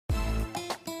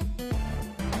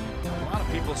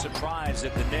little surprised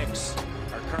that the Knicks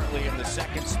are currently in the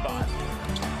second spot.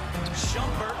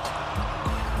 Shumpert,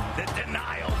 the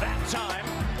denial that time.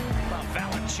 Well,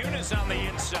 Valanciunas on the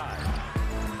inside.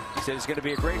 He said it's going to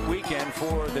be a great weekend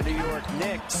for the New York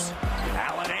Knicks.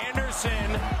 Allen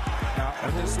Anderson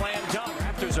with the slam dunk.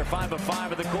 Raptors are 5 of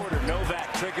 5 of the quarter.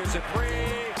 Novak triggers a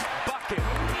three. Bucket.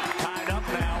 Tied up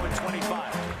now at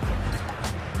 25.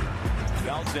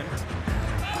 Felton.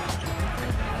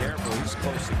 Careful, he's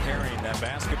close to carrying that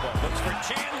basketball. Looks for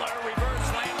Chandler, reverse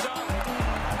slam dunk.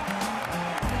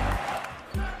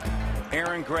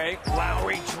 Aaron Gray,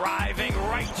 Lowry driving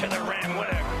right to the rim.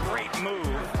 What a great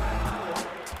move.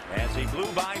 As he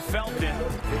blew by Felton,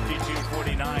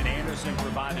 52-49. Anderson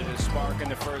provided a spark in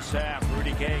the first half.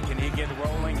 Rudy Gay, can he get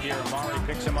rolling here? Amari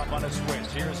picks him up on a switch.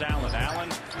 Here's Allen.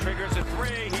 Allen triggers a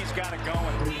three. He's got it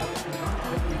going.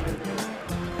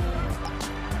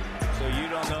 So you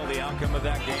don't know the outcome of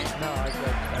that game? No, I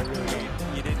really don't.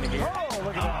 You didn't get it. Oh,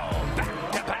 look at that.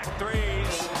 Back-to-back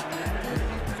threes.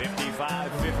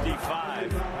 55-55.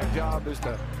 My job is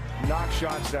to knock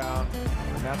shots down,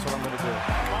 and that's what I'm going to do.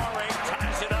 Amari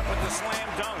ties it up with the slam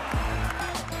dunk.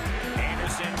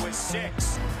 Anderson with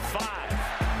 6, 5,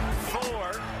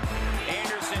 4.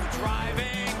 Anderson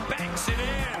driving, banks it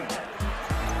in.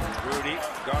 Rudy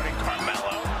guarding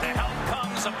Carmelo. The help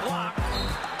comes, a block.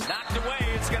 Knocked away.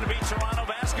 It's going to be Toronto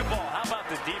basketball. How about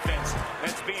the defense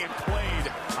that's being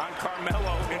played on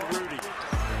Carmelo and Rudy?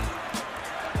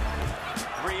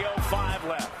 3:05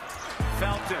 left.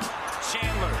 Felton,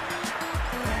 Chandler.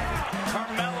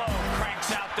 Carmelo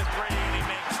cranks out the three and he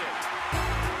makes it.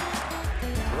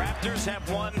 Raptors have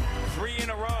won 3 in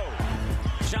a row.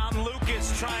 John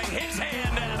Lucas trying his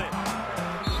hand at it.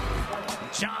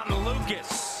 John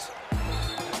Lucas.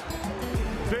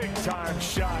 Big time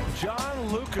shot. John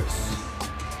Lucas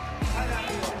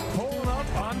pulling up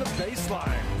on the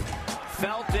baseline.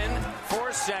 Felton,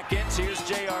 4 seconds. Here's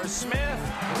J.R. Smith.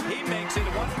 He makes it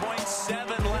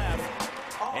 1.7 left.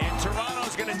 And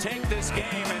Toronto's going to take this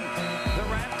game. And the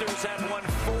Raptors have won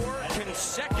 4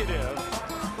 consecutive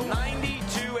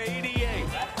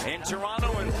 92-88. And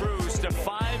Toronto improves to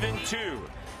 5-2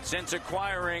 since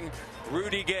acquiring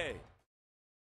Rudy Gay.